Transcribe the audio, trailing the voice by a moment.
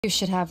You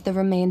should have the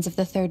remains of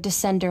the third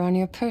descender on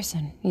your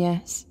person,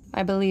 yes?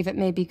 I believe it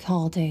may be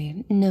called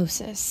a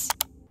Gnosis.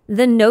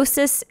 The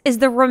Gnosis is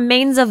the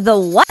remains of the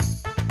what?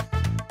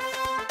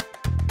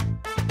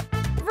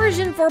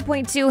 Version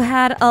 4.2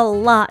 had a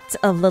lot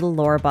of little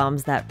lore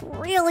bombs that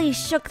really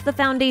shook the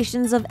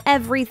foundations of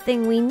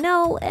everything we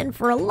know, and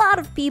for a lot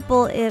of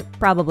people, it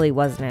probably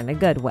wasn't in a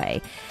good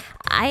way.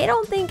 I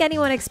don't think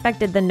anyone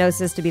expected the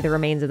Gnosis to be the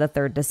remains of the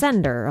third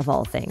descender, of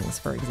all things,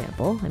 for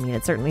example. I mean,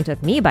 it certainly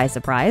took me by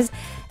surprise.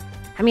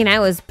 I mean, I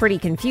was pretty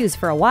confused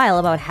for a while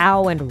about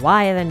how and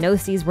why the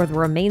Gnosis were the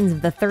remains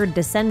of the third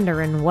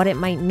descender and what it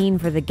might mean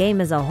for the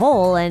game as a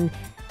whole, and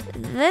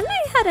then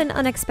I had an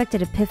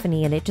unexpected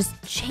epiphany and it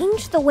just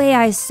changed the way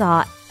I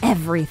saw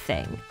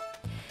everything.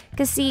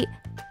 Because see,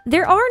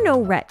 there are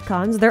no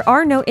retcons, there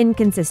are no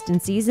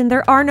inconsistencies, and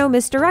there are no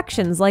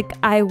misdirections like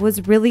I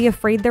was really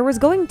afraid there was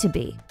going to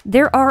be.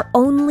 There are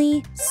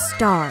only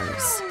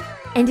stars.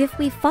 And if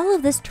we follow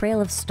this trail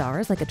of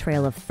stars like a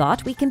trail of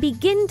thought, we can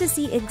begin to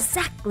see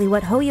exactly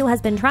what Hoyo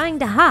has been trying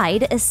to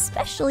hide,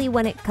 especially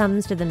when it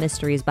comes to the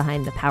mysteries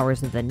behind the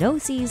powers of the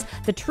Gnosis,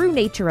 the true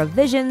nature of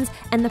visions,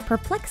 and the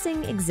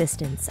perplexing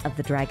existence of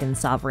the Dragon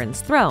Sovereign's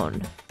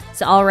throne.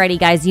 So alrighty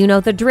guys, you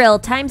know the drill.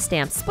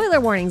 Timestamps, spoiler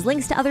warnings,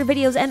 links to other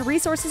videos, and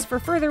resources for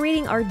further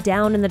reading are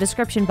down in the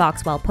description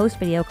box, while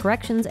post-video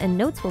corrections and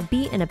notes will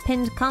be in a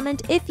pinned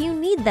comment if you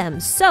need them.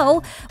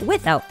 So,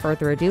 without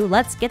further ado,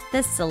 let's get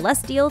this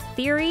celestial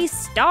theory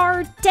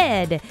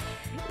started.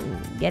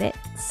 Get it?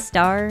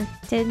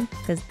 Started?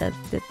 Because the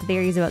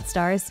theory is about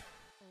stars.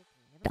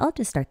 I'll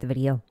just start the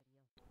video.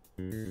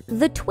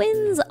 The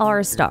twins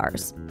are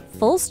stars.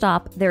 Full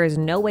stop, there is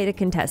no way to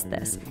contest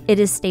this. It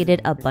is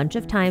stated a bunch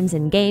of times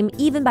in-game,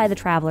 even by the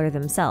Traveler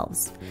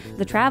themselves.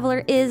 The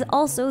Traveler is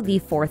also the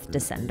fourth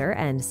descender,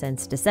 and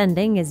since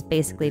descending is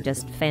basically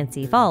just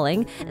fancy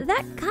falling,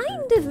 that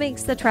kind of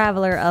makes the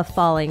Traveler a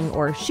falling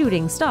or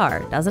shooting star,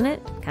 doesn't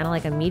it? Kind of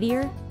like a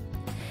meteor?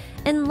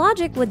 And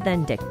logic would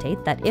then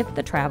dictate that if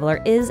the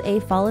Traveler is a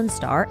fallen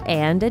star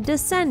and a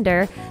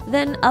descender,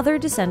 then other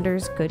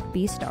descenders could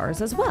be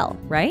stars as well,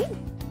 right?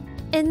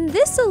 And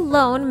this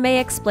alone may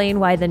explain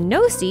why the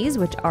Gnosis,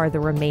 which are the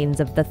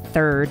remains of the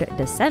third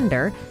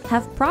descender,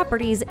 have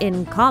properties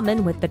in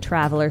common with the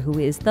Traveler, who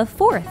is the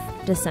fourth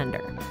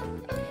descender.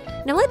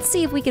 Now let's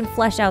see if we can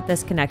flesh out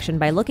this connection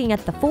by looking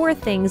at the four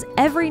things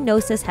every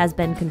Gnosis has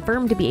been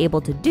confirmed to be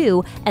able to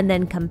do, and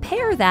then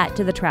compare that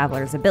to the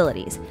Traveler's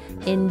abilities.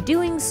 In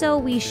doing so,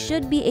 we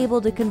should be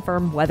able to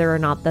confirm whether or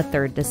not the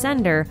third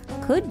descender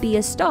could be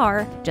a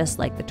star, just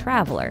like the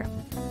Traveler.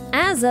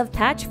 As of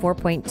patch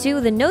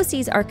 4.2, the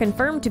Gnosis are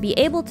confirmed to be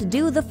able to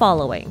do the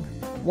following.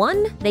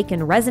 1. They can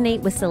resonate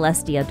with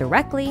Celestia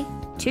directly.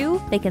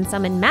 2. They can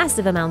summon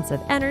massive amounts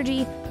of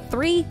energy.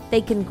 3.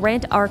 They can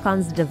grant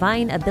Archons the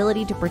divine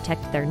ability to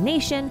protect their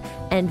nation.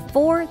 And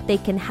 4. They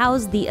can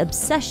house the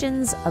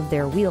obsessions of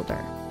their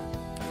wielder.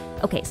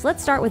 Okay, so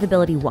let's start with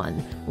ability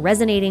 1,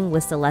 resonating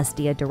with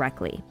Celestia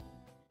directly.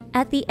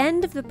 At the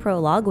end of the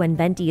prologue, when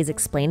Venti is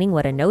explaining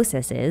what a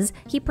Gnosis is,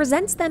 he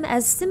presents them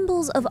as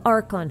symbols of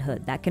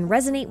Archonhood that can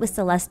resonate with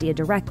Celestia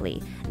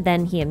directly.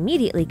 Then he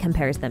immediately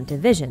compares them to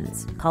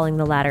visions, calling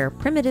the latter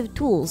primitive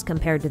tools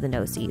compared to the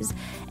Gnosis,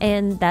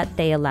 and that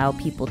they allow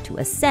people to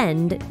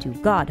ascend to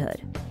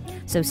godhood.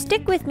 So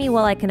stick with me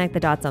while I connect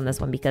the dots on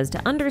this one, because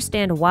to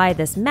understand why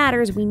this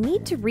matters, we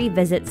need to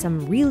revisit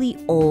some really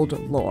old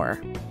lore.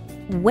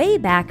 Way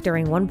back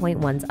during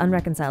 1.1's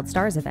Unreconciled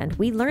Stars event,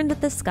 we learned that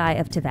the sky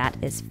of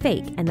Teyvat is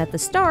fake, and that the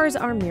stars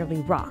are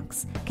merely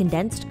rocks,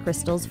 condensed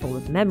crystals full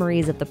of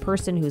memories of the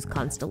person whose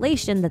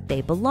constellation that they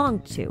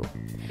belonged to.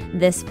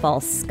 This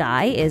false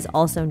sky is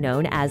also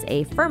known as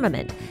a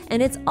firmament,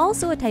 and it's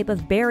also a type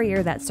of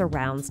barrier that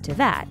surrounds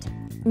Teyvat.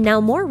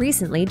 Now, more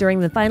recently, during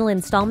the final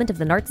installment of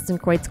the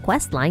Narzissenkruez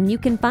questline, you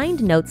can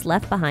find notes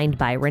left behind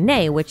by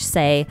Renee, which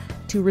say,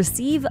 "To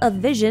receive a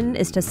vision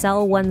is to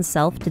sell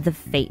oneself to the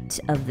fate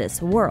of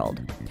this world."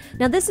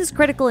 Now, this is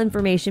critical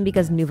information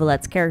because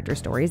Nouvelette's character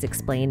stories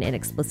explain in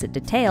explicit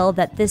detail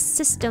that this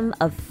system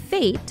of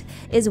fate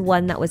is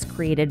one that was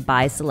created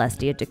by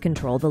Celestia to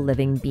control the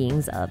living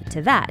beings of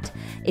Teyvat.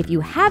 If you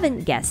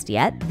haven't guessed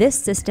yet, this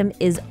system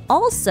is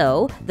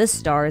also the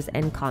stars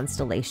and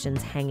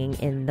constellations hanging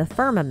in the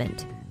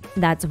firmament.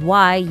 That's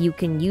why you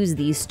can use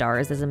these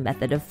stars as a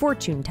method of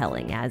fortune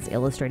telling, as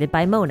illustrated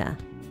by Mona.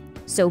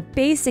 So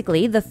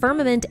basically, the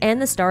firmament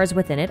and the stars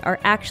within it are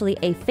actually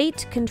a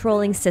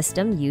fate-controlling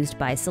system used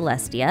by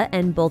Celestia,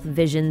 and both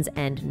visions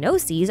and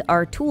Gnosis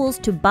are tools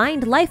to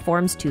bind life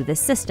forms to this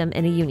system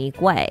in a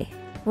unique way.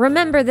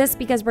 Remember this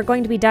because we're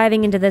going to be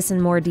diving into this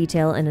in more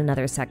detail in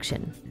another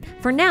section.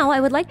 For now, I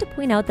would like to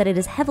point out that it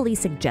is heavily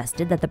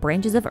suggested that the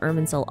branches of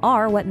Irminsul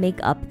are what make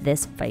up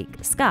this fake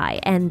sky,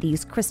 and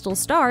these crystal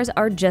stars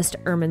are just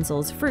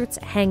Irminsul's fruits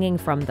hanging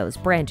from those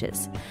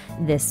branches.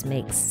 This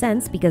makes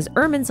sense because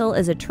Irminsul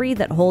is a tree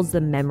that holds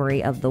the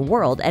memory of the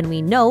world, and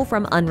we know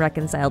from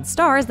Unreconciled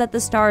Stars that the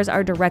stars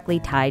are directly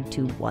tied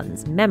to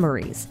one's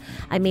memories.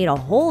 I made a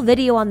whole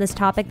video on this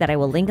topic that I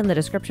will link in the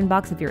description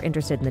box if you're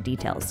interested in the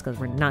details, because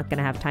we're not going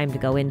to have time to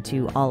go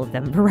into all of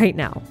them right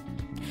now.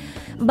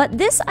 But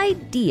this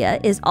idea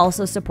is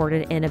also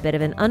supported in a bit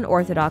of an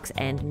unorthodox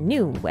and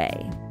new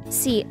way.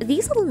 See,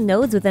 these little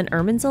nodes within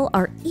Irminsul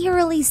are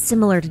eerily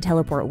similar to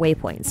teleport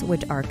waypoints,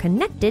 which are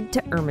connected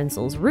to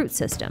Irminsul's root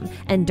system.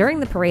 And during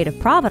the Parade of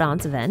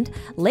Providence event,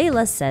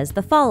 Layla says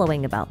the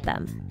following about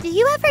them. Do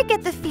you ever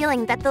get the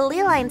feeling that the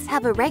ley lines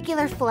have a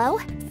regular flow?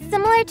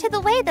 Similar to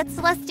the way that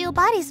celestial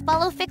bodies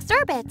follow fixed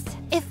orbits.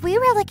 If we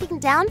were looking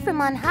down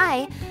from on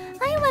high,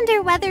 I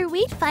wonder whether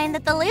we'd find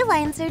that the ley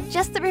lines are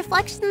just the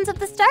reflections of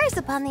the stars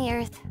upon the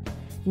Earth.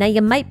 Now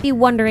you might be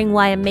wondering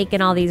why I'm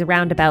making all these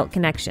roundabout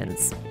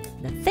connections.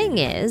 The thing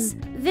is,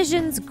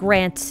 visions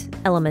grant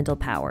elemental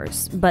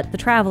powers, but the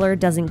Traveler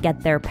doesn't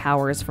get their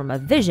powers from a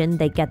vision,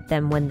 they get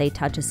them when they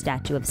touch a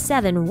statue of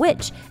 7,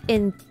 which,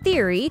 in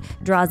theory,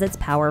 draws its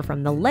power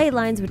from the ley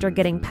lines, which are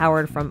getting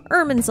powered from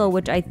Irminsul,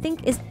 which I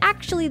think is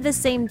actually the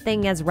same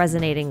thing as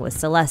resonating with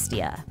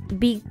Celestia.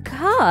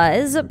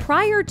 Because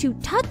prior to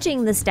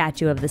touching the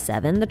statue of the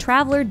 7, the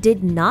Traveler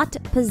did not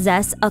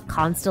possess a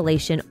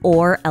constellation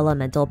or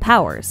elemental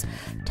powers.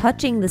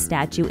 Touching the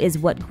statue is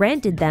what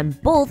granted them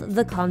both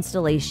the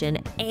constellation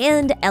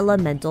and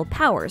elemental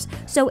powers.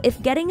 So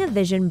if getting a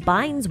vision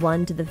binds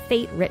one to the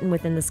fate written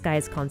within the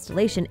sky's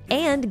constellation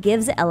and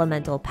gives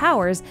elemental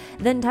powers,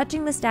 then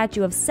touching the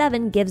statue of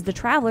 7 gives the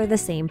Traveler the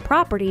same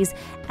properties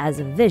as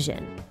a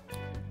vision.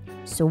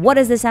 So what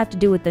does this have to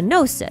do with the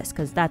Gnosis?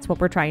 Because that's what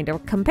we're trying to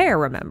compare,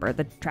 remember,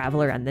 the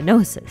Traveler and the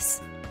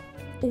Gnosis.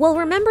 Well,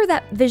 remember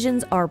that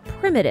visions are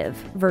primitive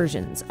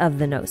versions of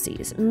the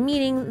Gnosis,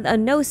 meaning a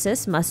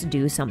Gnosis must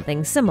do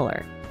something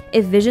similar.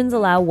 If visions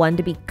allow one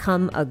to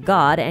become a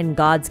god and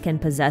gods can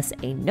possess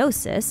a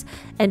Gnosis,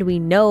 and we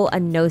know a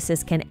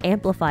Gnosis can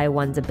amplify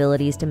one's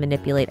abilities to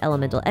manipulate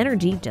elemental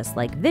energy just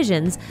like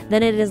visions,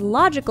 then it is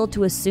logical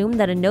to assume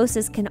that a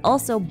Gnosis can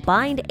also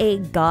bind a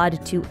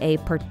god to a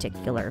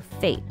particular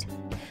fate.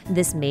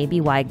 This may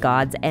be why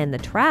gods and the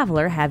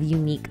Traveler have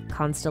unique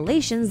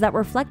constellations that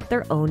reflect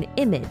their own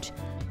image.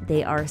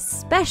 They are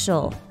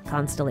special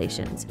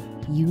constellations,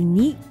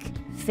 unique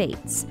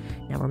fates.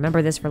 Now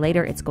remember this for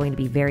later, it's going to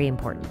be very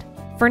important.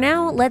 For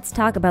now, let's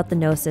talk about the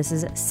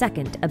Gnosis'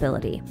 second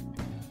ability,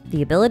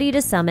 the ability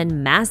to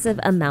summon massive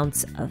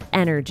amounts of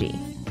energy.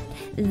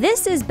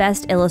 This is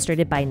best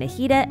illustrated by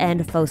Nahida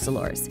and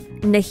Focalors.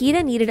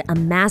 Nahida needed a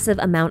massive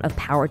amount of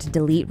power to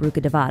delete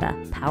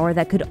Rukkhadevata, power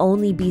that could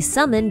only be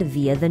summoned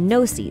via the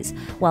Gnosis,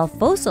 while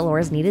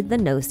Focalors needed the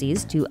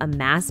Gnosis to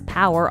amass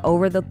power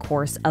over the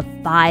course of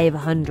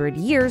 500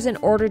 years in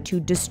order to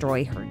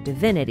destroy her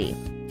divinity.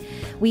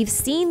 We've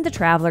seen the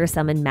Traveler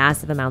summon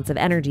massive amounts of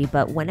energy,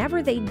 but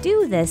whenever they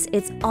do this,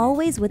 it's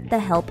always with the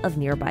help of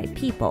nearby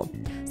people.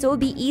 So it would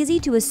be easy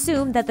to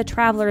assume that the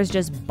Traveler is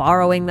just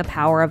borrowing the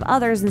power of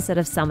others instead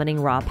of summoning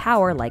raw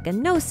power like a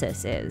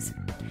Gnosis is.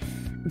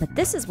 But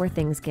this is where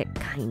things get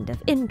kind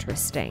of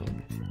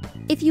interesting.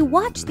 If you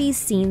watch these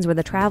scenes where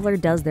the Traveler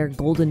does their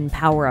golden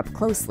power up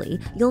closely,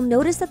 you'll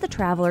notice that the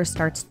Traveler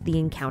starts the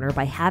encounter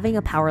by having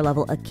a power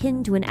level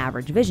akin to an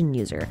average vision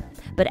user.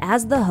 But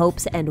as the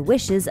hopes and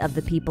wishes of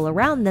the people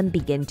around them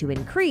begin to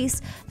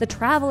increase, the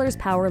Traveler's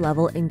power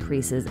level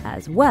increases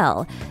as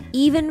well,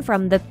 even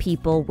from the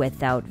people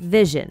without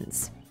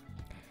visions.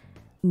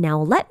 Now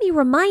let me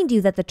remind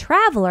you that the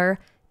Traveler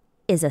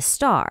is a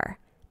star,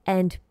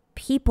 and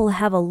people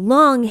have a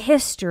long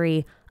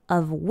history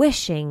of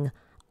wishing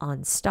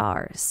on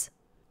stars.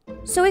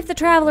 So if the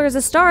Traveler is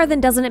a star,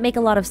 then doesn't it make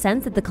a lot of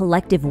sense that the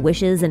collective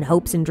wishes and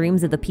hopes and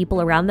dreams of the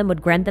people around them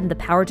would grant them the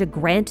power to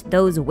grant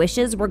those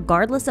wishes,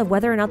 regardless of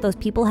whether or not those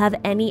people have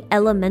any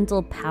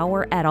elemental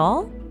power at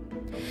all?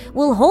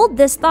 We'll hold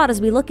this thought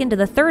as we look into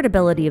the third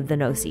ability of the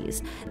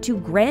Gnosis, to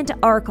grant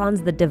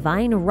Archons the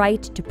divine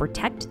right to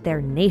protect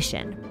their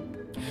nation.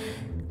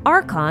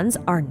 Archons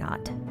are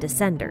not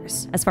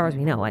descenders, as far as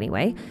we know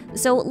anyway,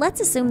 so let's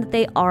assume that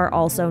they are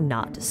also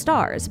not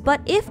stars.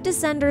 But if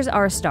descenders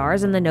are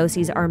stars and the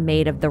Gnosis are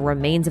made of the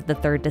remains of the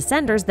third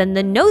descenders, then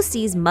the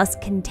Gnosis must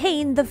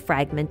contain the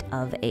fragment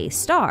of a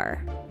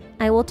star.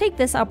 I will take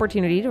this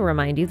opportunity to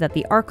remind you that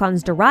the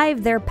Archons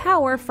derive their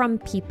power from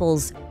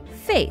people's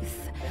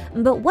faith.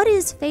 But what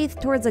is faith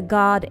towards a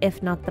god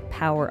if not the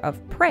power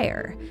of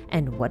prayer?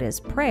 And what is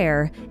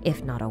prayer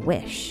if not a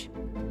wish?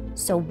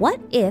 So what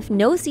if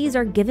Gnosis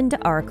are given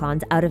to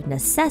Archons out of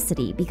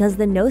necessity because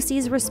the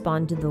Gnosis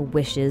respond to the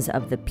wishes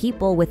of the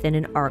people within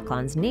an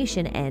Archon's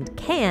nation and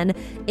can,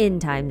 in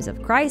times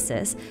of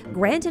crisis,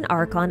 grant an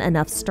Archon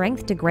enough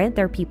strength to grant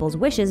their people's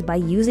wishes by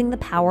using the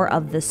power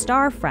of the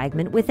star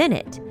fragment within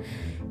it?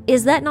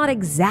 Is that not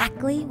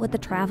exactly what the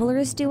Traveler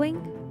is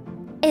doing?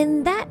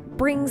 And that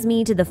brings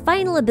me to the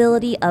final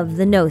ability of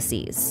the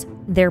Gnosis,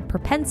 their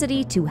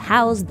propensity to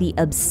house the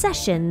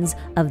obsessions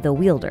of the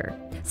wielder.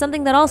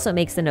 Something that also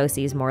makes the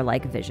Gnosis more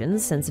like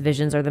visions, since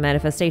visions are the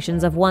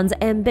manifestations of one's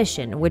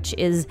ambition, which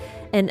is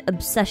an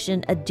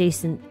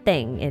obsession-adjacent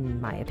thing,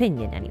 in my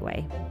opinion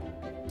anyway.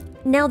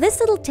 Now, this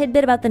little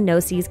tidbit about the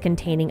Gnosis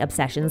containing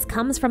obsessions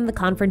comes from the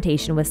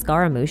confrontation with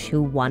Scaramouche,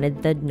 who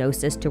wanted the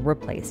Gnosis to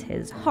replace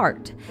his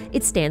heart.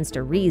 It stands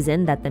to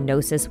reason that the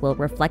Gnosis will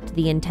reflect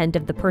the intent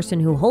of the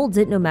person who holds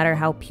it, no matter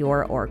how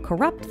pure or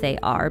corrupt they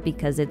are,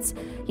 because it's,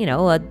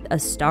 a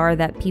star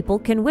that people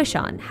can wish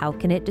on. How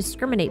can it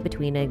discriminate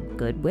between a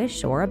good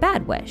wish or a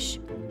bad wish?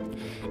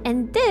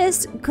 And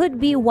this could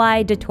be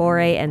why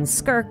Dottore and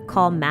Skirk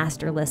call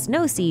masterless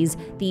Gnosis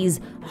these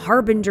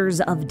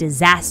harbingers of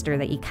disaster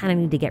that you kind of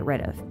need to get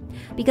rid of.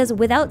 Because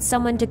without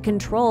someone to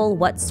control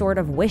what sort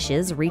of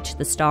wishes reach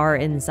the star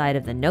inside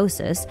of the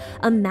Gnosis,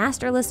 a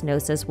masterless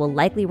Gnosis will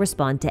likely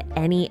respond to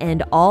any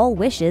and all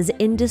wishes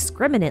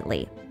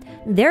indiscriminately.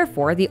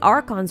 Therefore, the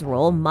Archon's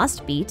role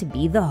must be to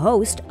be the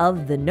host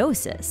of the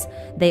Gnosis.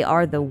 They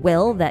are the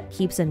will that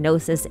keeps a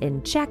Gnosis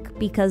in check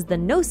because the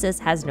Gnosis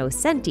has no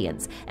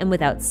sentience, and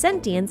without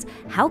sentience,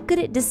 how could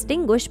it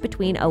distinguish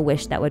between a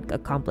wish that would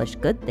accomplish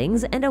good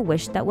things and a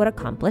wish that would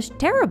accomplish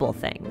terrible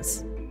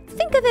things?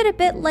 Think of it a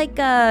bit like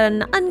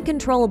an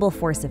uncontrollable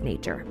force of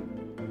nature.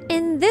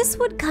 And this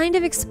would kind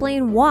of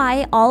explain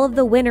why all of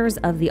the winners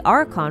of the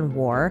Archon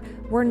War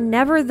were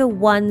never the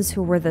ones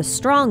who were the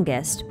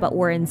strongest, but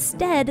were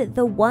instead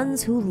the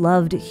ones who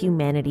loved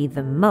humanity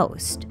the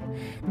most.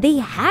 They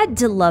had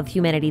to love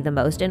humanity the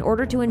most in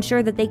order to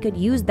ensure that they could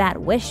use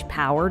that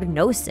wish-powered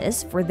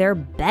Gnosis for their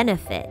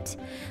benefit.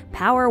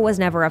 Power was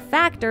never a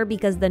factor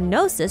because the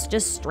Gnosis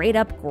just straight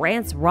up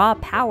grants raw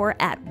power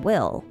at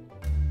will.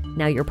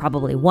 Now you're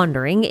probably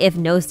wondering, if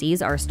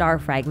Gnosis are star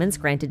fragments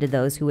granted to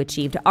those who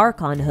achieved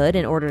Archonhood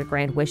in order to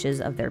grant wishes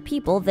of their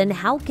people, then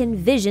how can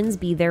visions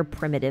be their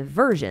primitive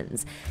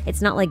versions?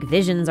 It's not like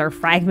visions are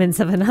fragments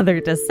of another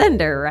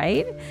descender,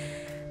 right?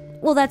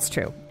 Well, that's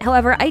true.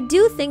 However, I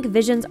do think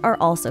visions are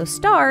also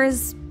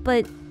stars,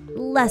 but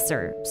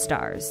lesser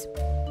stars.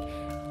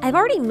 I've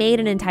already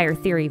made an entire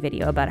theory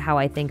video about how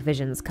I think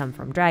visions come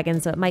from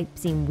dragons, so it might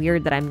seem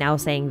weird that I'm now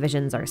saying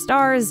visions are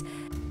stars,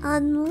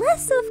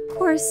 unless, of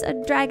course, a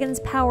dragon's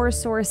power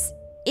source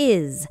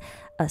is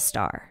a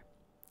star.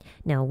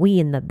 Now, we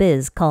in the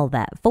biz call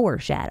that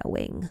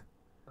foreshadowing.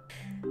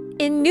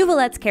 In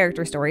Nouvelette's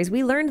character stories,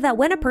 we learned that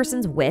when a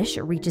person's wish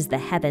reaches the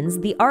heavens,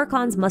 the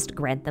Archons must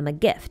grant them a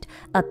gift,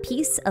 a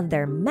piece of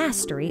their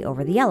mastery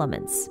over the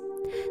elements.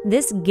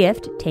 This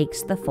gift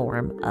takes the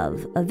form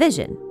of a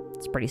vision.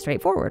 It's pretty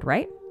straightforward,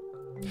 right?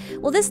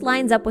 Well, this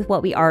lines up with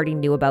what we already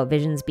knew about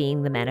visions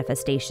being the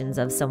manifestations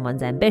of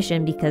someone's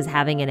ambition, because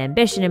having an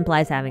ambition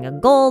implies having a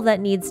goal that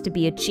needs to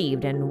be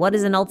achieved. And what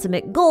is an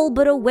ultimate goal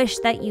but a wish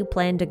that you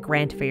plan to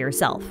grant for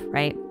yourself,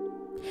 right?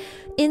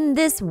 In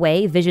this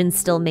way, visions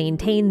still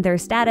maintain their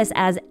status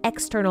as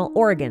external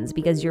organs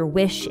because your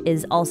wish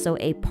is also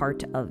a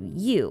part of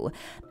you.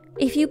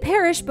 If you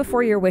perish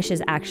before your wish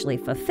is actually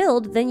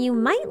fulfilled, then you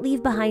might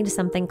leave behind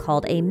something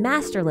called a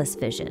masterless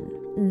vision.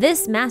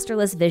 This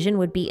masterless vision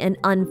would be an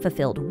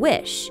unfulfilled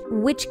wish,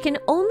 which can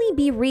only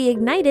be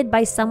reignited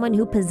by someone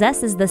who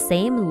possesses the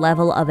same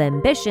level of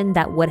ambition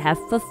that would have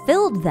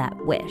fulfilled that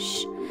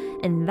wish.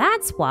 And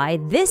that's why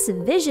this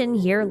vision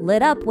here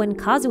lit up when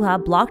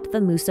Kazuha blocked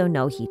the Muso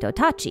no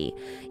Hitotachi.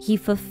 He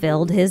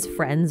fulfilled his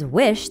friend's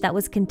wish that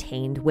was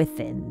contained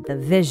within the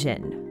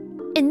vision.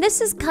 And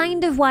this is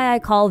kind of why I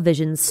call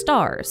visions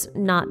stars,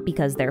 not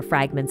because they're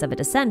fragments of a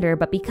descender,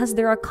 but because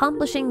they're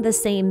accomplishing the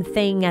same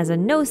thing as a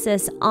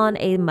Gnosis on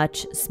a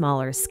much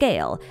smaller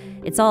scale.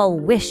 It's all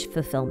wish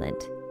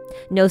fulfillment.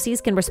 Gnosis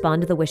can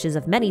respond to the wishes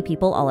of many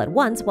people all at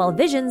once, while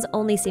visions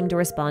only seem to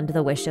respond to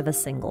the wish of a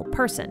single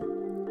person.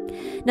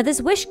 Now, this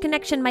wish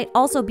connection might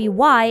also be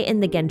why,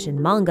 in the Genshin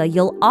manga,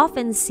 you'll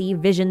often see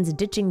visions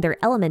ditching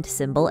their element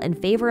symbol in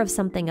favor of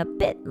something a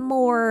bit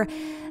more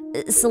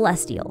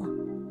celestial.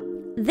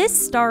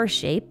 This star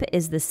shape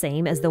is the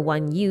same as the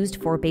one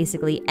used for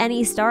basically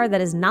any star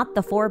that is not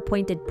the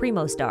four-pointed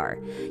Primo star.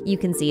 You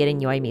can see it in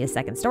Yoimiya's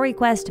second story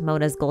quest,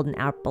 Mona's Golden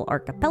Apple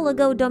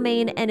Archipelago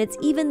domain, and it's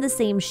even the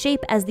same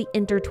shape as the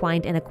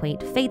intertwined and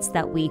acquaint fates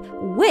that we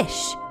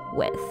wish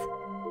with.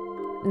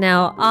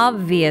 Now,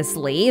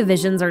 obviously,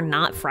 visions are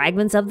not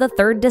fragments of the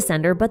third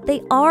descender, but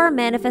they are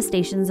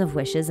manifestations of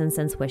wishes, and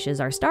since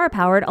wishes are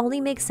star-powered, only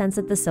makes sense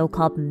that the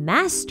so-called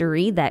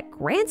mastery that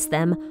grants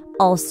them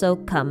also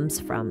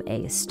comes from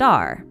a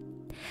star.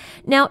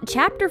 Now,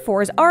 Chapter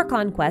 4's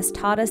Archon quest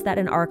taught us that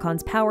an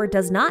Archon's power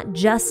does not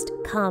just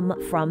come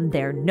from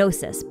their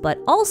Gnosis, but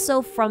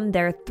also from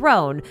their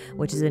throne,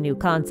 which is a new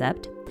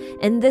concept.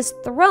 And this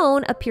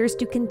throne appears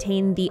to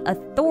contain the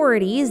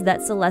authorities that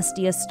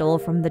Celestia stole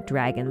from the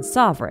dragon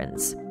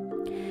sovereigns.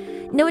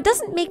 Now, it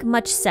doesn't make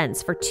much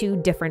sense for two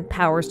different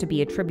powers to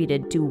be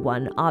attributed to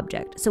one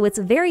object, so it's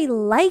very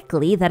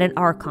likely that an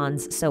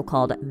Archon's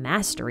so-called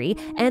mastery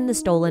and the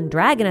stolen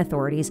dragon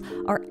authorities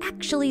are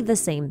actually the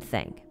same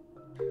thing.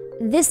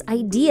 This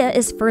idea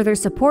is further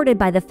supported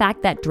by the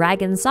fact that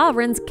dragon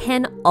sovereigns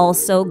can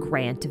also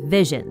grant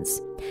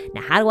visions.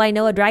 Now, how do I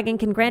know a dragon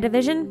can grant a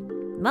vision?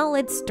 Well,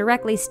 it's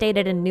directly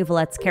stated in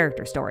Nouvelette's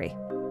character story.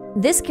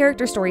 This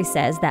character story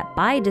says that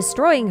by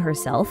destroying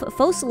herself,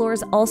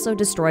 Focalors also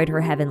destroyed her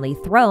heavenly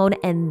throne,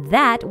 and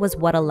that was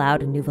what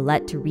allowed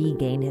Neuvillette to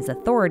regain his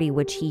authority,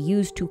 which he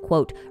used to,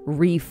 quote,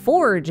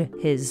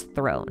 reforge his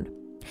throne.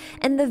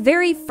 And the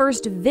very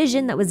first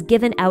vision that was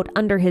given out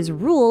under his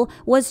rule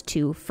was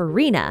to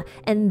Furina,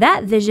 and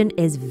that vision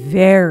is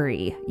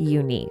very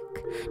unique.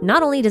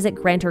 Not only does it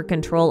grant her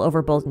control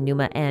over both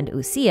Numa and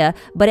Usia,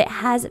 but it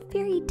has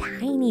very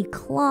tiny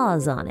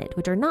claws on it,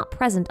 which are not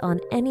present on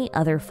any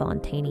other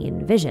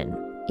Fontanian vision.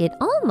 It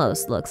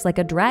almost looks like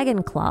a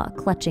dragon claw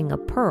clutching a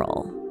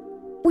pearl.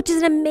 Which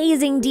is an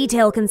amazing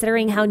detail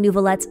considering how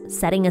Neuvillette's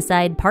setting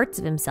aside parts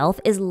of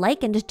himself is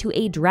likened to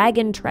a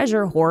dragon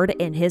treasure hoard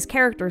in his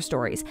character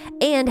stories,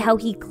 and how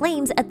he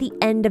claims at the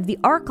end of the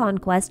Archon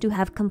quest to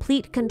have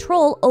complete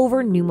control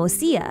over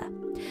Numosia.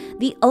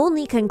 The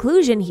only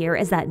conclusion here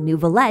is that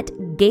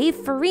Neuvillette gave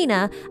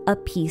Furina a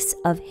piece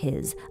of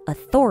his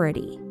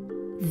authority.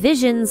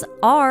 Visions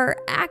are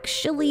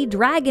actually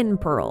dragon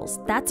pearls.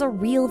 That's a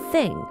real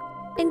thing.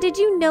 And did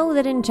you know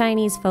that in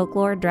Chinese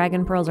folklore,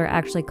 dragon pearls are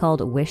actually called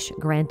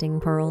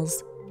wish-granting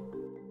pearls?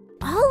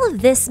 All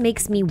of this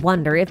makes me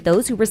wonder if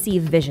those who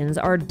receive visions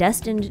are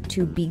destined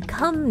to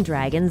become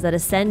dragons that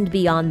ascend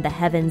beyond the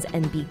heavens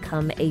and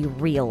become a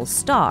real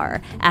star.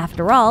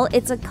 After all,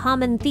 it's a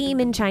common theme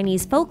in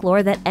Chinese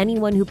folklore that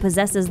anyone who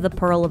possesses the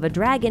pearl of a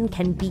dragon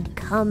can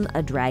become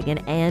a dragon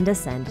and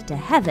ascend to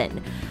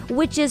heaven.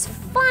 Which is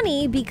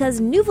funny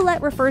because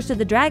Neuvillette refers to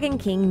the Dragon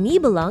King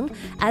Nibelung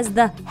as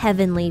the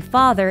Heavenly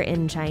Father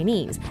in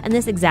Chinese, and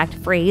this exact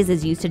phrase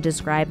is used to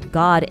describe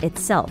God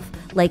itself,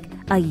 like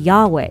a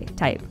Yahweh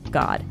type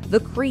god, the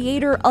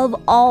creator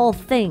of all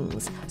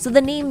things. So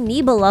the name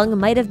Nibelung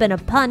might have been a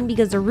pun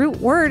because the root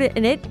word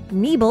in it,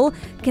 Nibel,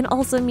 can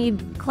also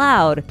mean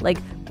cloud, like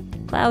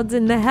clouds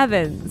in the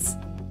heavens.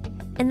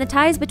 And the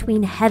ties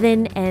between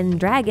heaven and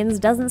dragons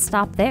doesn't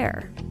stop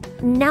there.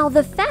 Now,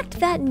 the fact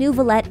that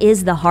Neuvillette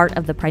is the heart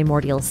of the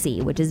Primordial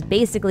Sea, which is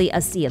basically a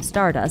sea of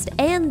stardust,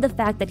 and the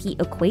fact that he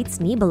equates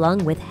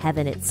Nibelung with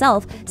heaven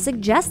itself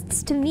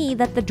suggests to me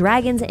that the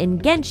dragons in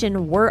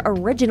Genshin were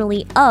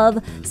originally of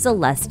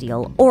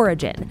celestial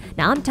origin.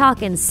 Now, I'm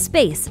talking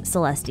space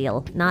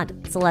celestial, not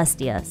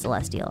Celestia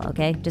celestial,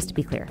 okay? Just to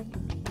be clear.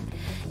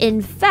 In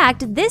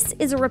fact, this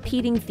is a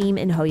repeating theme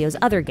in Hoyo's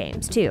other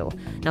games, too.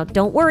 Now,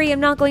 don't worry,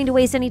 I'm not going to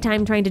waste any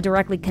time trying to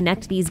directly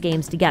connect these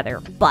games together,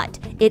 but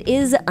it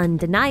is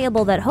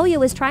undeniable that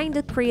Hoyo is trying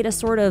to create a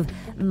sort of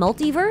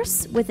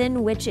multiverse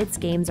within which its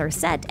games are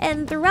set,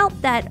 and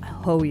throughout that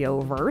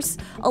Hoyo-verse,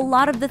 a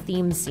lot of the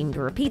themes seem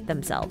to repeat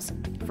themselves.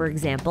 For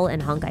example, in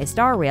Honkai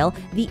Star Rail,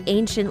 the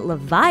ancient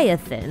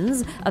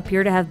Leviathans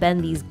appear to have been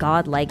these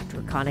godlike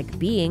draconic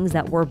beings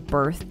that were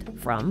birthed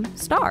from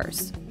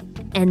stars.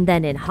 And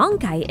then in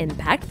Honkai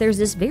Impact, there's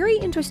this very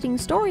interesting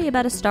story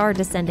about a star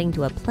descending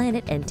to a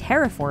planet and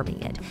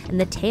terraforming it,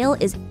 and the tale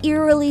is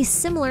eerily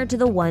similar to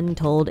the one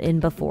told in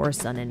Before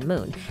Sun and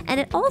Moon. And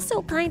it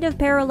also kind of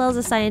parallels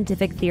a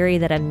scientific theory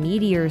that a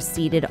meteor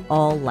seeded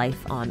all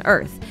life on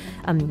Earth,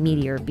 a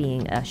meteor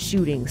being a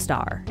shooting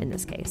star in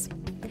this case.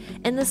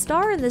 And the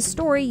star in this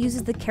story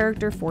uses the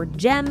character for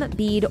gem,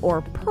 bead,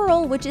 or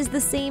pearl, which is the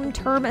same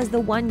term as the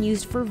one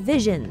used for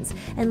visions.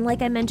 And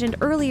like I mentioned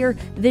earlier,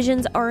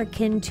 visions are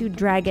akin to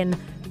dragon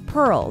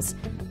pearls.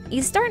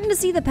 You starting to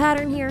see the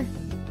pattern here?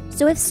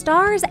 So if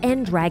stars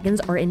and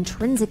dragons are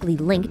intrinsically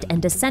linked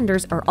and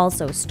descenders are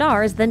also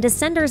stars, then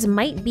descenders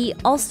might be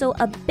also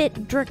a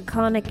bit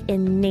draconic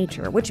in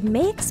nature, which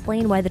may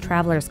explain why the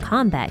Traveler's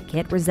combat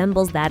kit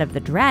resembles that of the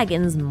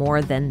dragons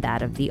more than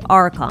that of the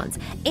Archons,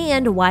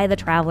 and why the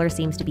Traveler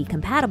seems to be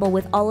compatible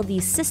with all of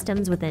these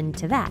systems within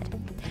Teyvat.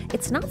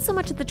 It's not so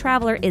much that the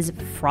Traveler is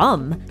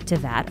from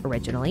Teyvat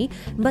originally,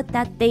 but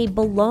that they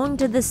belong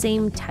to the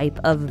same type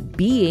of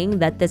being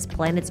that this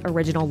planet's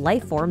original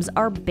life forms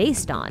are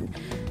based on.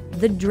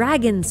 The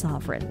Dragon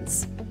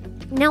Sovereigns.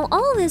 Now,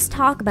 all this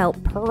talk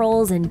about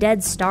pearls and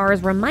dead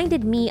stars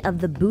reminded me of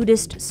the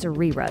Buddhist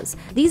sariras.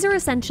 These are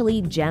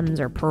essentially gems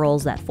or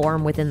pearls that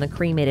form within the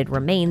cremated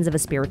remains of a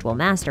spiritual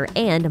master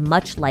and,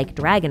 much like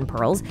dragon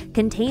pearls,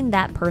 contain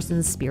that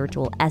person's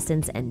spiritual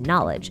essence and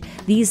knowledge.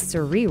 These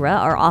sarira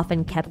are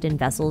often kept in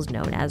vessels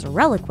known as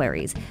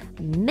reliquaries,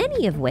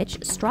 many of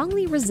which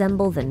strongly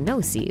resemble the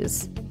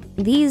Gnosis.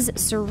 These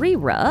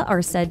sarira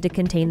are said to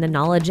contain the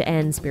knowledge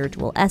and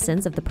spiritual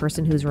essence of the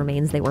person whose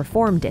remains they were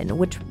formed in,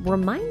 which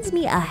reminds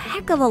me a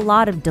heck of a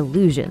lot of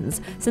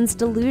delusions, since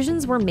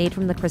delusions were made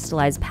from the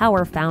crystallized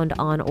power found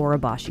on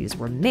Oribashi's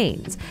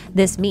remains.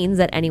 This means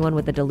that anyone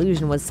with a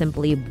delusion was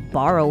simply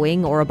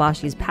borrowing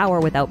Oribashi's power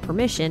without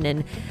permission,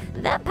 and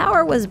that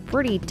power was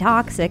pretty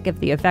toxic if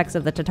the effects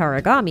of the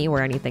Tatarigami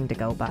were anything to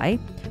go by.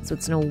 So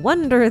it's no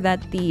wonder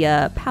that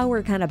the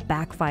power kind of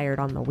backfired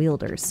on the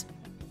wielders.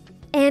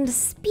 And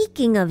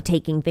speaking of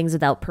taking things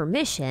without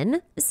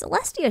permission,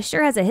 Celestia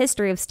sure has a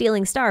history of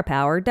stealing star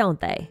power,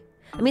 don't they?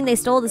 I mean, they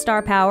stole the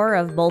star power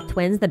of both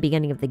twins at the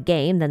beginning of the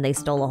game, then they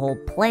stole a whole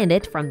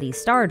planet from these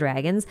star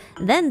dragons,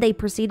 then they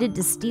proceeded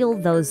to steal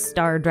those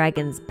star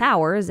dragons'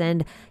 powers,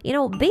 and, you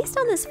know, based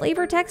on this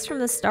flavor text from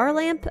the star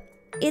lamp,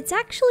 it's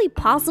actually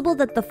possible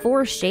that the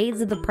 4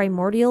 shades of the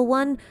primordial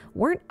one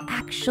weren't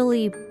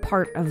actually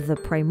part of the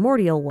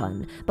primordial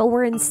one, but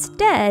were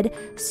instead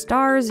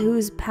stars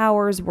whose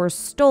powers were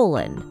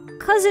stolen.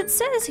 'Cause it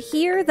says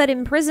here that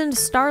imprisoned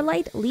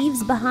starlight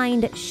leaves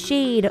behind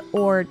shade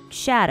or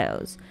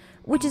shadows,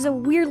 which is a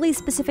weirdly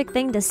specific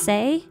thing to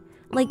say.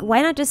 Like,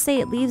 why not just say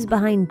it leaves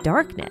behind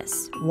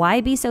darkness? Why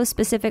be so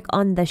specific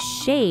on the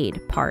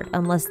shade part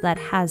unless that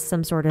has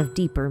some sort of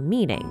deeper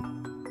meaning?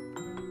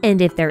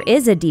 And if there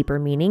is a deeper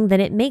meaning,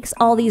 then it makes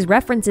all these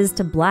references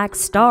to black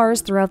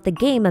stars throughout the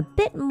game a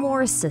bit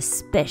more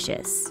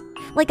suspicious.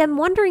 Like, I'm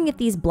wondering if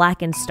these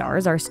blackened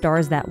stars are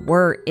stars that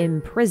were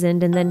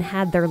imprisoned and then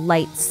had their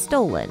light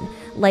stolen,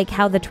 like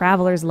how the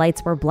Traveler's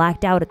lights were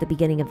blacked out at the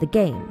beginning of the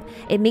game.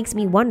 It makes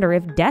me wonder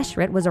if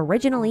Deshret was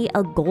originally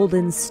a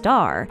golden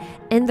star,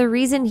 and the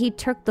reason he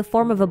took the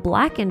form of a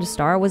blackened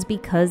star was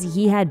because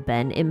he had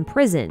been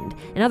imprisoned.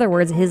 In other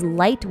words, his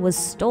light was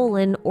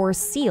stolen or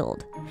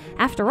sealed.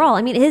 After all,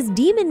 his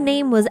demon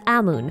name was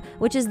Amun,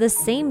 which is the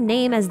same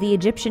name as the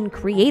Egyptian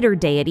creator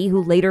deity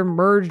who later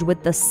merged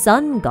with the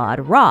sun god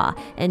Ra,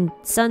 and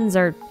suns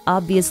are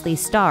obviously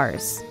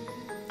stars.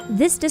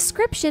 This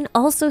description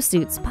also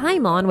suits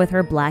Paimon with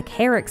her black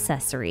hair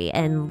accessory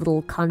and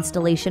little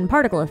constellation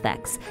particle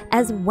effects,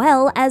 as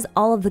well as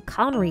all of the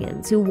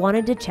Conrians who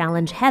wanted to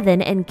challenge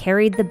heaven and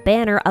carried the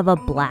banner of a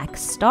black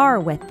star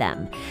with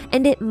them.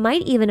 And it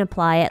might even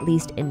apply, at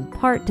least in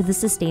part, to the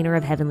sustainer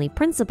of heavenly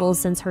principles,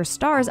 since her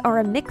stars are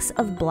a mix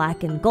of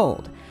black and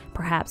gold.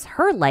 Perhaps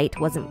her light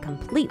wasn't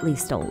completely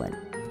stolen.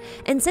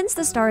 And since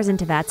the stars in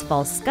Tevat's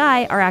false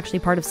sky are actually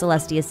part of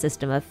Celestia's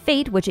system of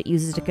fate, which it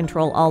uses to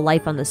control all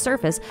life on the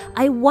surface,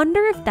 I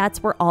wonder if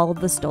that's where all of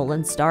the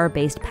stolen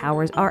star-based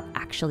powers are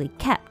actually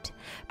kept.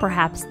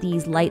 Perhaps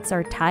these lights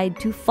are tied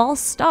to false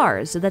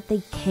stars so that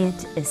they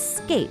can't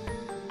escape.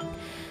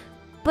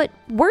 But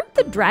weren't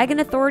the dragon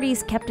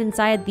authorities kept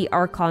inside the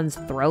Archon's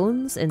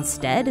thrones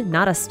instead,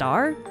 not a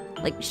star?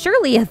 Like,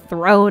 surely a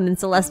throne and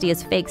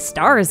Celestia's fake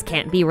stars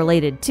can't be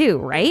related too,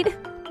 right?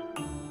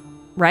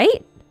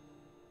 Right?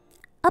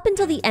 Up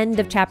until the end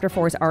of Chapter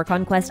 4's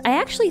Archon quest, I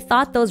actually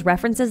thought those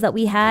references that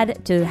we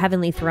had to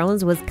Heavenly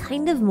Thrones was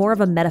kind of more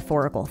of a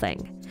metaphorical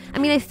thing.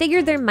 I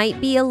figured there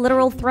might be a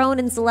literal throne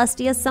in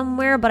Celestia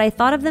somewhere, but I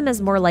thought of them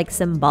as more like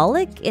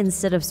symbolic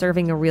instead of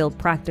serving a real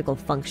practical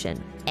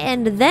function.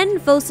 And then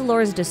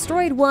Focalors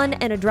destroyed one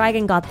and a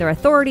dragon got their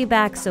authority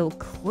back, so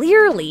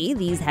clearly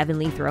these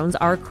Heavenly Thrones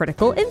are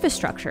critical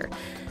infrastructure.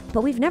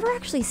 But we've never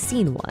actually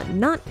seen one,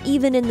 not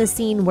even in the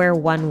scene where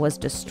one was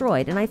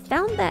destroyed, and I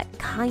found that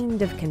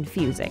kind of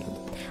confusing.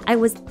 I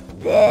was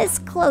this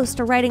close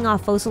to writing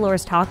off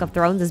Focalors' talk of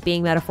thrones as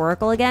being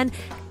metaphorical again,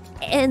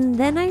 and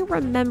then I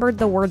remembered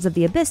the words of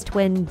the Abyss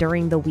Twin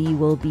during the We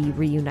Will Be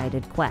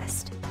Reunited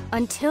quest.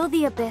 Until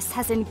the Abyss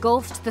has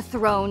engulfed the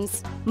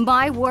thrones,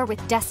 my war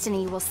with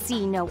destiny will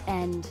see no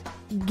end.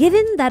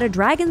 Given that a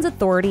dragon's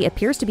authority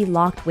appears to be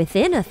locked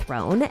within a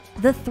throne,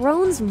 the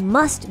thrones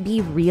must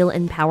be real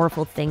and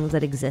powerful things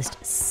that exist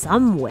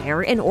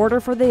somewhere in order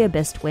for the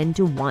Abyss Twin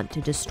to want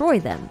to destroy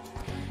them.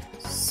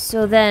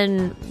 So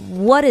then,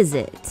 what is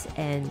it,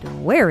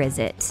 and where is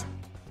it?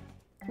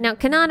 Now,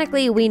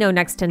 canonically, we know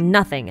next to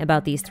nothing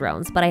about these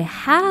thrones, but I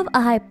have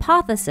a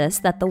hypothesis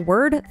that the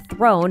word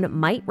throne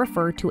might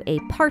refer to a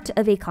part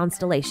of a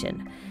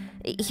constellation.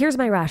 Here's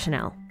my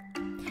rationale.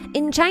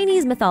 In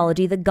Chinese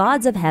mythology, the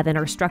gods of heaven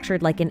are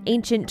structured like an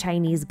ancient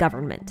Chinese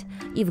government.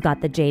 You've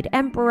got the Jade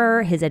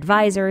Emperor, his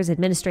advisors,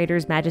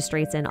 administrators,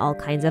 magistrates, and all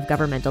kinds of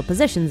governmental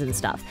positions and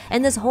stuff.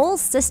 And this whole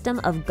system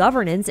of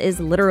governance is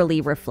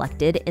literally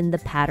reflected in the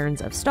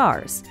patterns of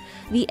stars.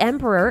 The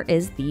Emperor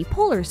is the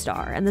polar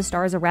star, and the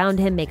stars around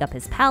him make up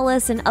his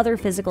palace and other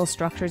physical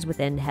structures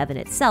within heaven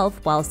itself,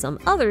 while some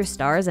other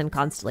stars and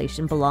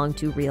constellation belong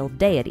to real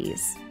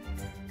deities.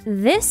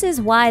 This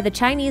is why the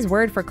Chinese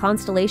word for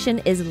constellation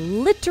is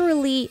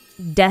literally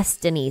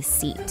destiny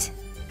seat,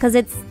 because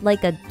it's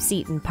like a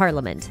seat in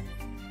parliament.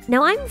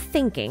 Now, I'm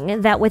thinking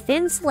that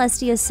within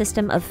Celestia's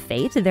system of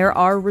fate, there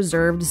are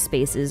reserved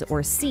spaces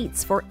or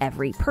seats for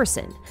every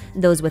person.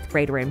 Those with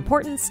greater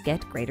importance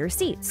get greater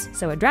seats,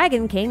 so a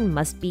Dragon King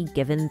must be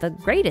given the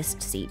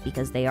greatest seat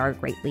because they are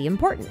greatly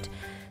important.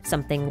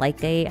 Something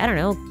like a,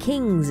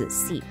 king's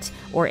seat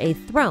or a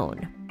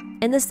throne.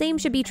 And the same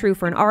should be true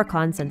for an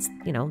Archon since,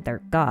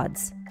 they're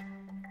gods.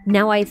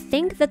 Now, I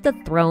think that the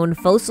throne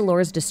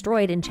Focalors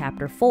destroyed in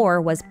Chapter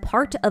 4 was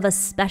part of a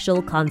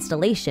special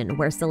constellation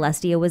where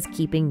Celestia was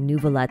keeping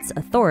Nouvelette's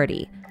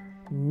authority.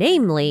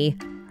 Namely,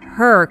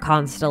 her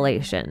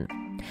constellation.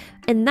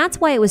 And that's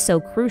why it was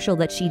so crucial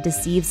that she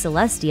deceive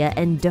Celestia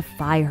and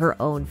defy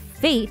her own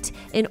fate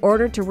in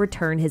order to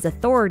return his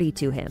authority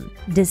to him.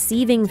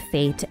 Deceiving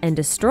fate and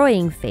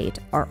destroying fate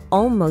are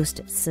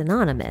almost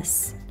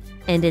synonymous.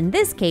 And in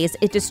this case,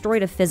 it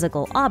destroyed a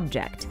physical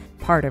object,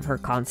 part of her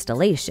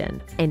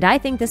constellation. And I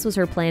think this was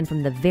her plan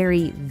from the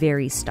very,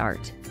 very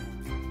start.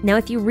 Now,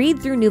 if you read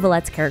through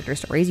Nouvelette's character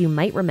stories, you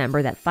might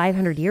remember that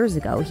 500 years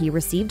ago, he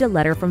received a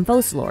letter from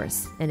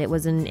Focalors, and it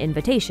was an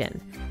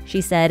invitation. She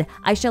said,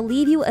 "I shall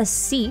leave you a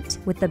seat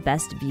with the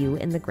best view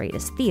in the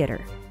greatest theater."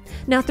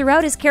 Now,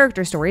 throughout his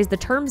character stories, the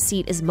term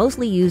seat is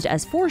mostly used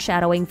as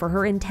foreshadowing for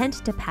her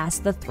intent to pass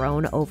the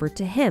throne over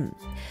to him.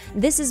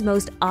 This is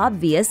most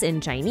obvious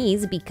in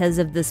Chinese because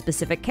of the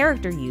specific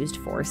character used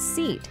for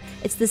seat.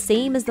 It's the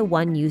same as the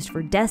one used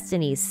for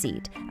Destiny's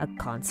seat, a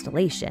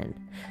constellation.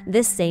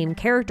 This same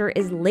character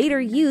is later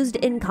used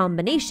in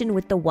combination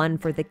with the one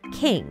for the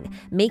king,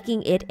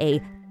 making it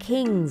a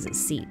king's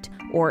seat,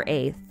 or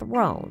a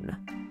throne.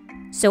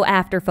 So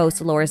after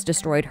Focalors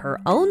destroyed her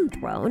own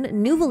throne,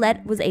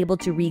 Nouvelette was able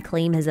to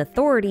reclaim his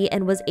authority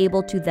and was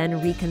able to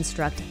then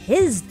reconstruct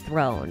his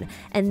throne.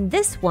 And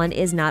this one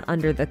is not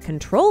under the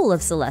control of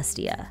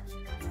Celestia.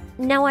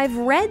 Now, I've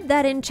read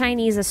that in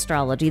Chinese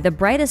astrology, the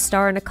brightest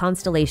star in a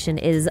constellation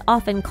is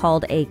often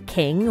called a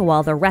king,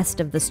 while the rest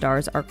of the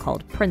stars are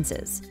called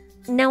princes.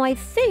 Now, I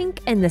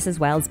think, and this is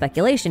wild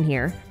speculation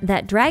here,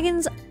 that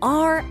dragons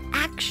are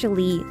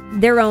actually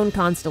their own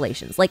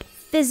constellations. Like,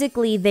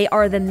 physically, they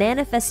are the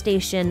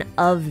manifestation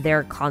of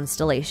their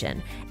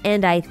constellation.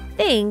 And I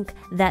think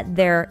that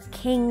their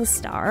king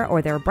star,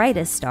 or their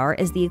brightest star,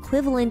 is the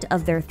equivalent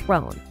of their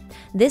throne.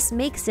 This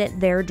makes it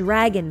their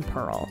dragon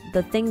pearl,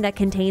 the thing that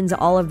contains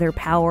all of their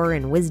power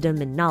and wisdom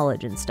and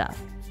knowledge and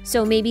stuff.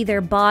 So maybe their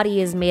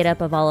body is made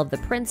up of all of the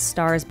prince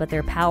stars, but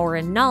their power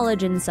and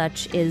knowledge and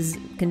such is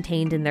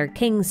contained in their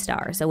king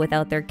star. So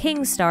without their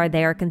king star,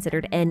 they are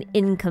considered an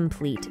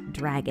incomplete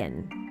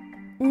dragon.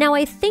 Now,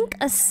 I think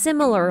a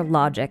similar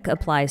logic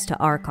applies to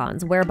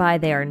archons, whereby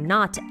they are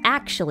not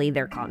actually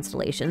their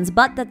constellations,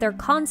 but that their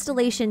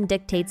constellation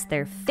dictates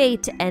their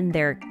fate, and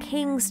their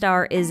king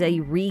star is a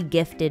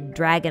re-gifted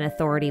dragon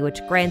authority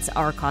which grants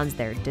archons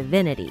their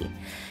divinity.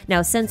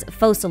 Now, since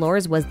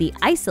Focalors was the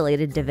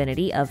isolated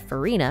divinity of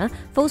Farina,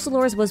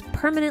 Focalors was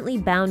permanently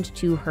bound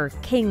to her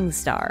king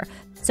star.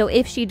 So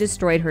if she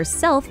destroyed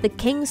herself, the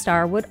king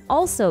star would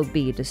also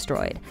be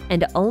destroyed,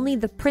 and only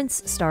the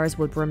prince stars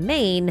would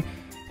remain,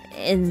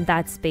 and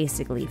that's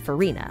basically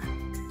Farina.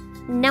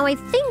 Now, I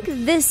think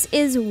this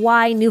is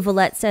why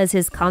Nouvelette says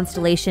his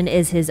constellation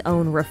is his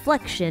own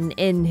reflection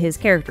in his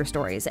character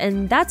stories,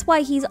 and that's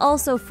why he's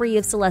also free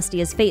of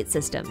Celestia's fate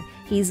system.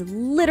 He's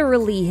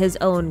literally his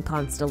own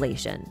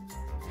constellation.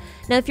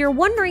 Now, if you're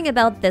wondering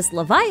about this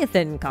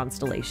Leviathan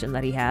constellation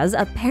that he has,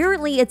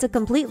 apparently it's a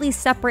completely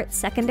separate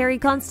secondary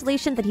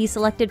constellation that he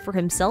selected for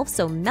himself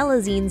so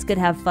Melazines could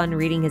have fun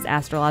reading his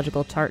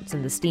astrological charts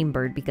in the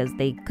Steambird, because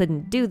they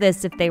couldn't do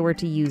this if they were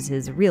to use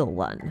his real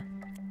one.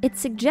 It's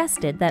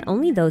suggested that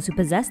only those who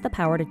possess the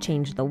power to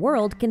change the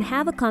world can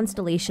have a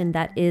constellation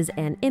that is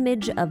an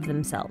image of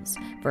themselves.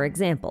 For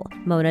example,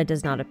 Mona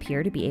does not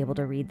appear to be able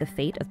to read the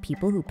fate of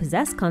people who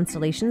possess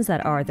constellations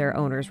that are their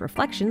owner's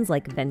reflections,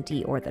 like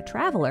Venti or the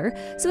Traveler,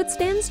 so it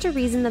stands to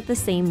reason that the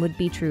same would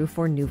be true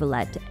for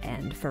Nouvelette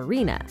and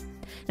Farina.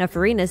 Now,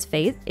 Farina's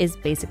fate is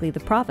basically the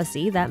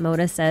prophecy that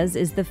Mona says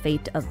is the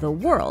fate of the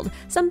world,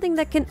 something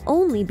that can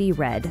only be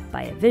read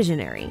by a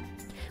visionary.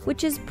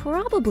 Which is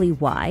probably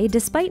why,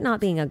 despite not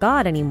being a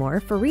god anymore,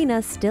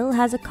 Farina still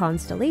has a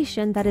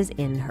constellation that is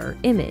in her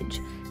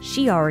image.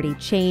 She already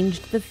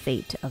changed the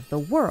fate of the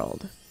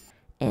world.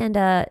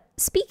 And,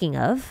 speaking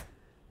of,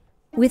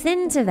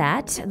 within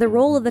Teyvat, the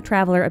role of the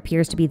traveler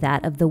appears to be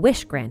that of the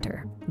wish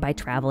granter. By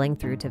traveling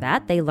through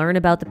Teyvat, they learn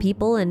about the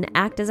people and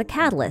act as a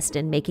catalyst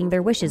in making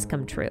their wishes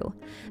come true.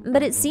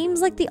 But it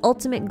seems like the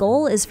ultimate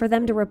goal is for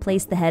them to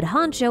replace the head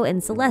honcho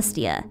in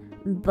Celestia.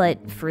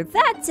 But for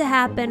that to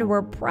happen,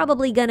 we're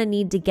probably gonna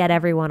need to get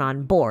everyone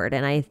on board,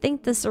 and I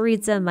think the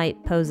Tsaritsa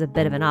might pose a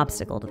bit of an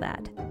obstacle to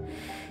that.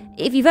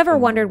 If you've ever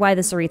wondered why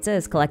the Tsaritsa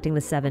is collecting the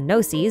 7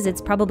 Gnoses,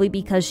 it's probably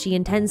because she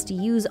intends to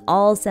use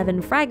all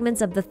 7 fragments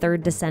of the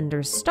 3rd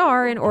Descender's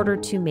star in order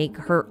to make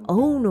her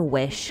own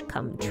wish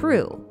come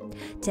true.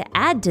 To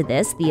add to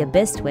this, the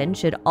Abyss Twin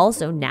should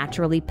also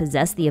naturally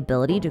possess the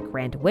ability to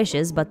grant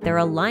wishes, but they're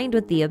aligned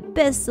with the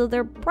Abyss, so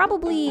they're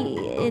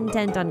probably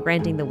intent on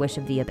granting the wish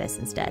of the Abyss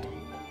instead.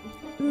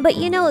 But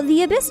you know,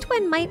 the Abyss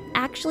Twin might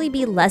actually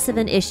be less of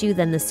an issue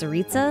than the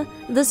Tsaritsa.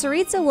 The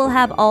Tsaritsa will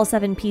have all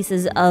 7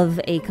 pieces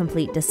of a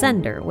complete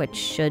Descender, which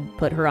should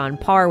put her on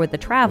par with the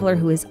Traveler,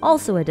 who is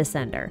also a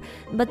Descender.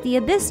 But the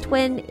Abyss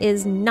Twin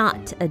is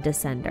not a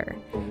Descender.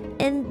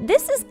 And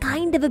this is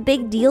kind of a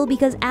big deal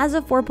because as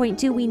of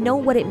 4.2, we know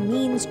what it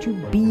means to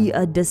be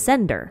a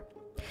Descender.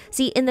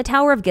 See, in the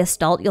Tower of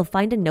Gestalt, you'll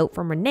find a note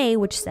from Renee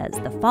which says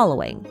the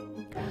following: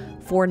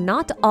 "For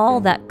not all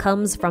that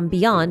comes from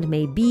beyond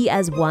may be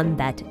as one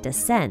that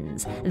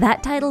descends.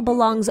 That title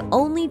belongs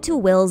only to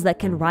wills that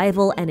can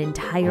rival an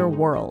entire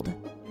world."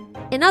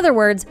 In other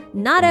words,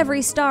 not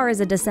every star is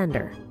a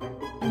Descender.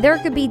 There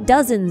could be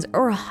dozens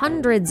or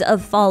hundreds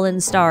of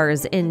fallen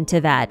stars in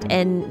Teyvat,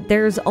 and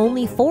there's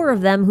only 4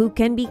 of them who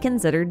can be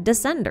considered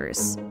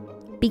Descenders.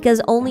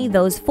 Because only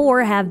those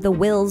 4 have the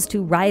wills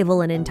to rival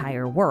an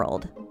entire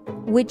world.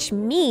 Which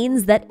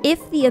means that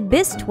if the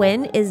Abyss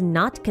Twin is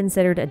not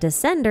considered a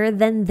descender,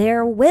 then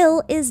their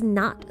will is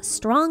not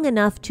strong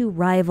enough to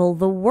rival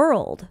the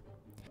world.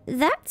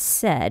 That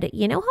said,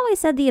 you know how I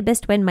said the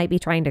Abyss Twin might be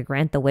trying to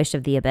grant the wish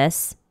of the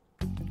Abyss?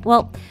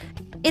 Well,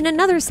 in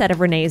another set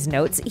of Renee's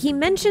notes, he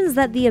mentions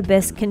that the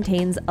Abyss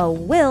contains a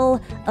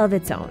will of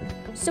its own.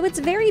 So it's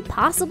very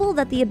possible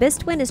that the Abyss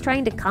Twin is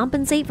trying to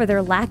compensate for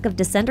their lack of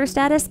descender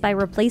status by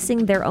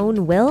replacing their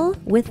own will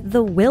with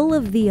the will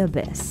of the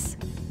Abyss.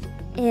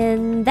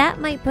 And that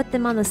might put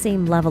them on the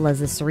same level as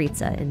the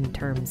Tsaritsa in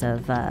terms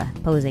of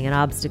posing an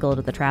obstacle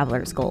to the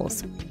Traveler's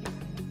goals.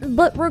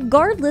 But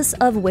regardless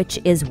of which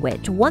is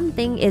which, one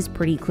thing is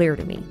pretty clear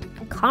to me.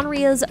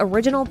 Conria's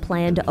original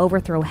plan to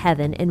overthrow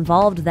Heaven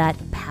involved that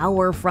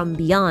power from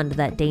beyond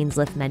that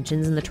Dainsleif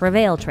mentions in the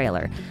Travail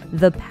trailer,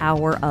 the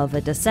power of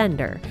a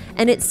descender.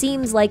 And it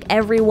seems like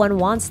everyone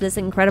wants this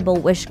incredible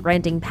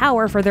wish-granting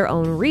power for their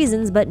own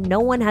reasons, but no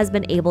one has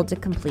been able to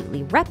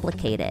completely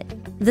replicate it.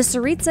 The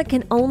Tsaritsa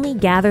can only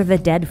gather the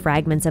dead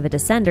fragments of a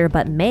descender,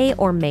 but may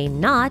or may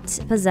not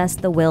possess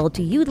the will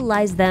to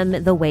utilize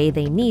them the way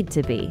they need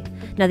to be.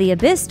 Now, the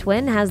Abyss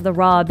Twin has the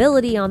raw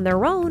ability on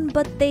their own,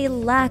 but they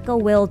lack a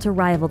will to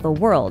rival the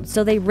world,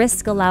 so they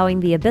risk allowing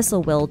the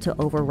Abyssal will to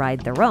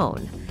override their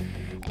own.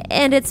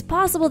 And it's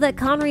possible that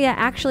Conria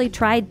actually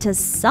tried to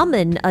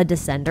summon a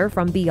descender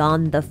from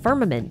beyond the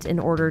firmament in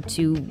order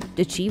to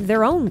achieve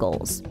their own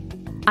goals.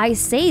 I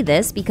say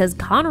this because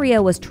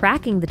Conria was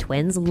tracking the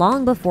twins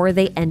long before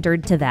they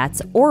entered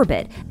Tevat's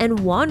orbit,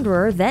 and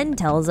Wanderer then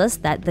tells us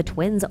that the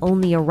twins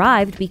only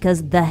arrived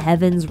because the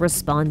heavens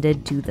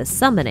responded to the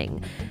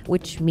summoning,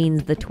 which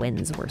means the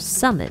twins were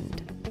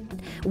summoned.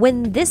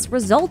 When this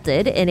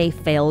resulted in a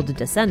failed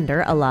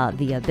descender a la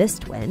the Abyss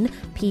Twin,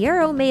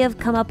 Piero may have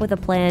come up with a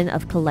plan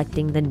of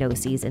collecting the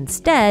Gnosis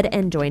instead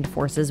and joined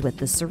forces with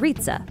the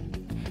Tsaritsa.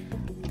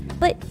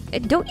 But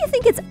don't you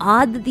think it's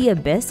odd that the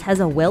Abyss has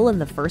a will in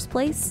the first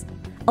place?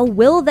 A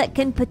will that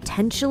can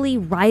potentially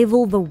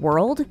rival the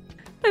world?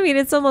 I mean,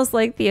 it's almost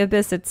like the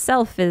Abyss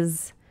itself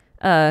is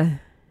a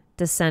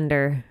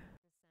descender.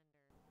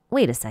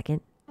 Wait a second.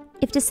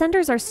 If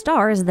descenders are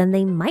stars, then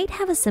they might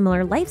have a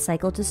similar life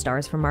cycle to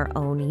stars from our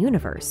own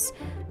universe,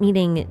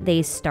 meaning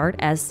they start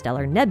as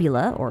stellar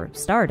nebula, or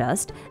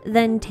stardust,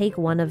 then take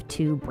one of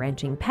two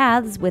branching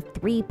paths with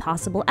three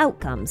possible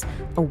outcomes: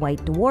 a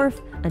white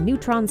dwarf, a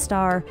neutron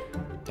star,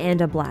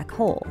 and a black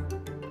hole.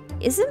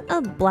 Isn't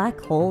a black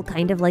hole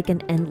kind of like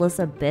an endless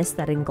abyss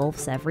that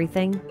engulfs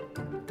everything?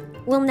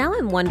 Well, now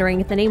I'm wondering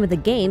if the name of the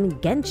game,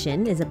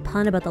 Genshin, is a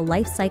pun about the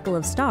life cycle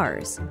of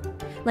stars.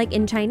 Like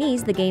in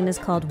Chinese, the game is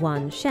called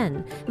Wan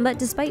Shen, but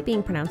despite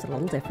being pronounced a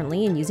little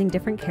differently and using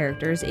different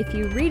characters, if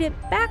you read it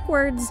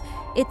backwards,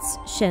 it's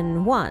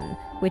Shen Wan,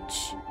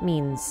 which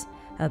means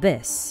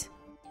abyss.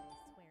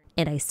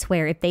 And I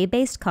swear, if they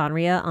based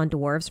Conria on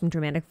dwarves from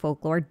Germanic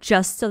folklore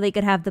just so they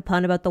could have the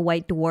pun about the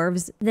white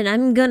dwarves, then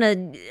I'm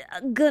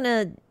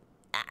gonna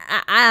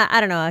I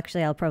don't know,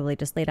 actually I'll probably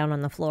just lay down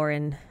on the floor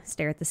and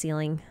stare at the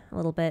ceiling a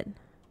little bit.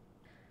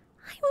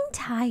 I'm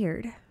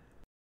tired.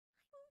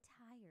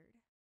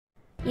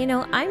 You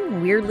know,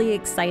 I'm weirdly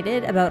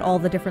excited about all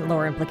the different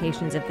lore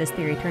implications if this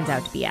theory turns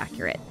out to be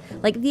accurate.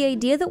 Like, the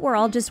idea that we're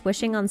all just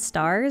wishing on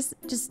stars,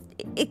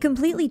 it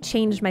completely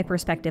changed my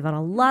perspective on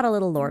a lot of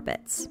little lore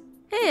bits.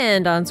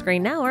 And on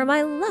screen now are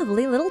my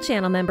lovely little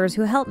channel members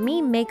who help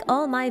me make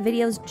all my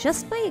videos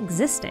just by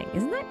existing.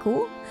 Isn't that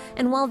cool?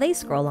 And while they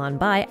scroll on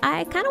by,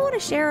 I kind of want to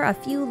share a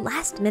few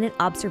last-minute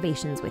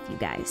observations with you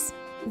guys.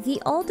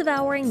 The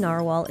all-devouring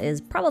narwhal is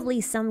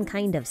probably some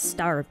kind of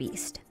star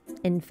beast.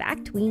 In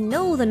fact, we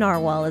know the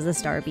narwhal is a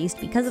star beast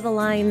because of the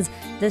lines,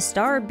 "The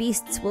star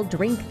beasts will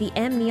drink the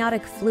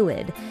amniotic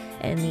fluid,"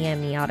 and the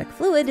amniotic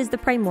fluid is the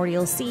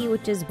primordial sea,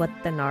 which is what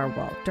the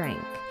narwhal drank.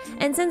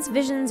 And since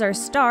visions are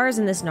stars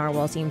and this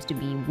narwhal seems to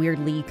be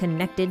weirdly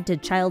connected to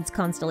Child's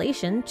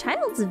constellation,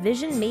 Child's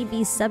vision may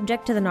be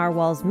subject to the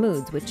narwhal's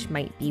moods, which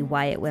might be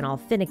why it went all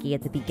finicky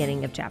at the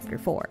beginning of Chapter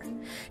 4.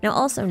 Now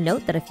also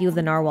note that a few of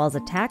the narwhal's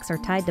attacks are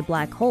tied to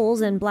black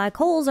holes, and black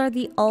holes are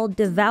the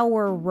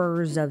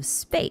all-devourers of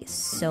space,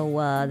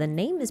 so the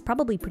name is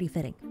probably pretty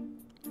fitting.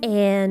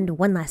 And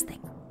one last thing.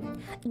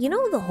 You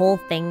know the whole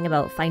thing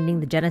about finding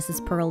the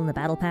Genesis Pearl in the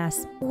Battle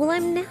Pass? Well,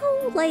 I'm now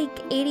like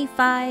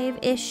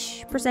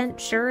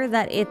 85-ish% sure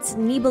that it's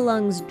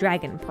Nibelung's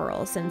Dragon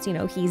Pearl, since, you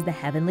know, he's the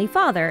Heavenly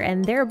Father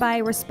and thereby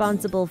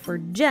responsible for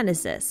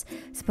Genesis,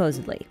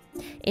 supposedly.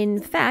 In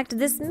fact,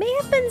 this may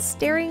have been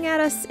staring at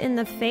us in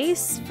the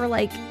face for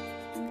like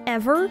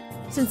ever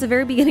since the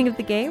very beginning of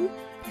the game.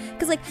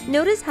 Because like,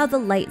 notice how the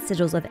light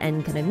sigils of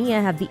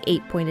Enkanomiya have the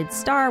 8-pointed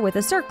star with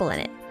a circle in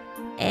it.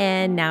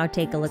 And now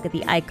take a look at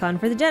the icon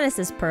for the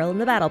Genesis Pearl in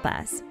the Battle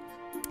Pass.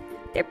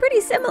 They're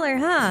pretty similar,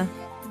 huh?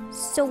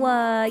 So,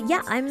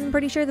 yeah, I'm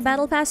pretty sure the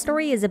Battle Pass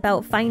story is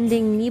about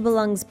finding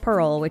Nibelung's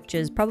Pearl, which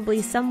is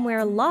probably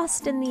somewhere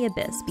lost in the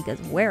abyss, because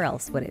where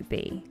else would it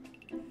be?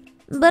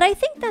 But I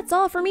think that's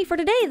all for me for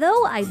today,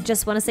 though. I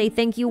just want to say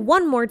thank you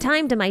one more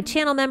time to my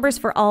channel members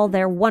for all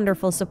their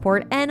wonderful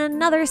support, and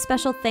another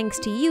special thanks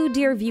to you,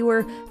 dear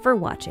viewer, for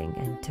watching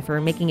and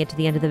for making it to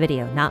the end of the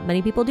video. Not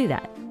many people do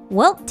that.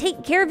 Well,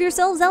 take care of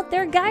yourselves out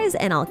there, guys,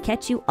 and I'll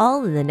catch you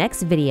all in the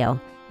next video.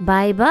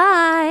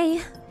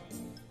 Bye-bye!